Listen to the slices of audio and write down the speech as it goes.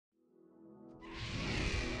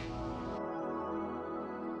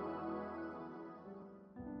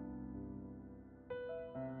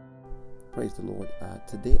Praise the Lord.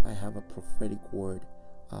 Today I have a prophetic word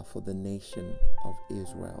for the nation of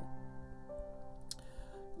Israel.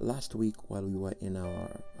 Last week, while we were in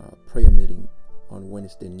our prayer meeting on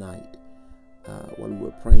Wednesday night, while we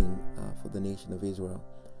were praying for the nation of Israel,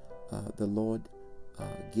 the Lord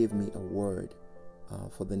gave me a word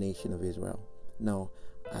for the nation of Israel. Now,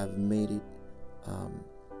 I've made it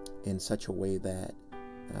in such a way that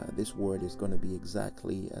this word is going to be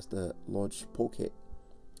exactly as the Lord spoke it.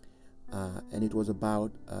 And it was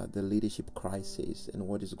about the leadership crisis and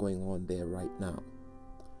what is going on there right now.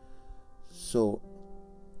 So,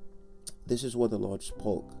 this is what the Lord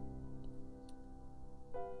spoke.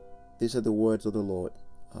 These are the words of the Lord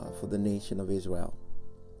for the nation of Israel.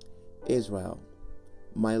 Israel,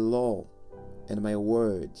 my law and my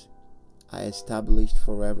words are established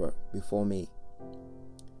forever before me.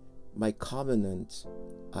 My covenants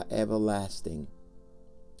are everlasting.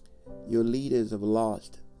 Your leaders have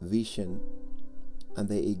lost vision and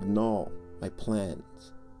they ignore my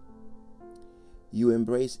plans. You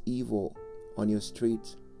embrace evil on your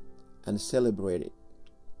streets and celebrate it.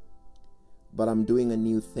 But I'm doing a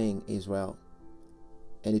new thing, Israel,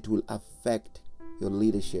 and it will affect your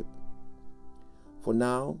leadership. For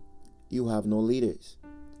now, you have no leaders,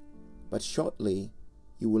 but shortly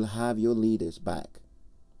you will have your leaders back.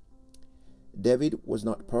 David was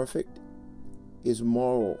not perfect. His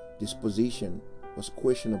moral disposition was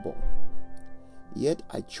questionable. Yet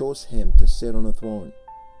I chose him to sit on a throne.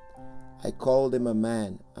 I called him a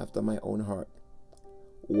man after my own heart.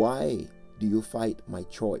 Why do you fight my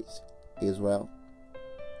choice, Israel?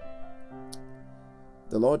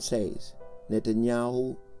 The Lord says,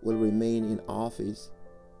 Netanyahu will remain in office.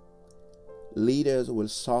 Leaders will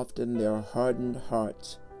soften their hardened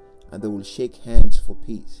hearts and they will shake hands for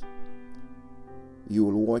peace. You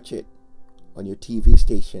will watch it on your TV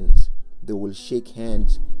stations. They will shake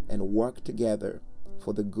hands and work together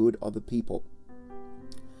for the good of the people.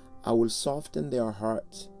 I will soften their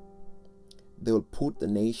hearts. They will put the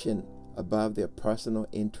nation above their personal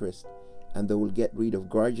interest and they will get rid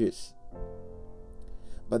of grudges.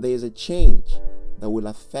 But there is a change that will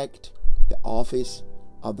affect the office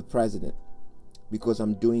of the president because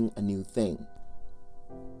I'm doing a new thing.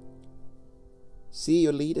 See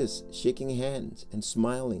your leaders shaking hands and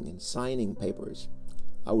smiling and signing papers.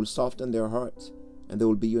 I will soften their hearts and they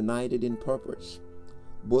will be united in purpose.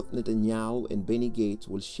 Both Netanyahu and Benny Gates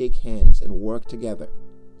will shake hands and work together.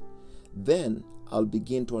 Then I'll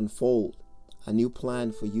begin to unfold a new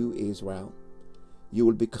plan for you, Israel. You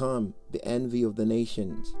will become the envy of the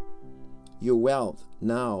nations. Your wealth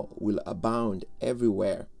now will abound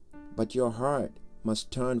everywhere, but your heart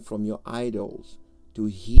must turn from your idols to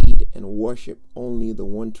heed and worship only the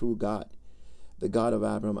one true God, the God of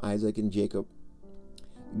Abraham, Isaac, and Jacob.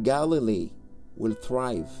 Galilee will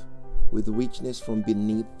thrive with richness from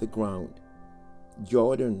beneath the ground.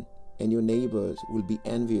 Jordan and your neighbors will be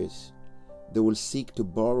envious. They will seek to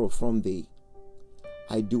borrow from thee.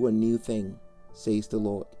 I do a new thing, says the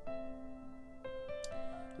Lord.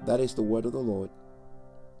 That is the word of the Lord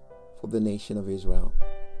for the nation of Israel.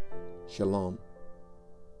 Shalom.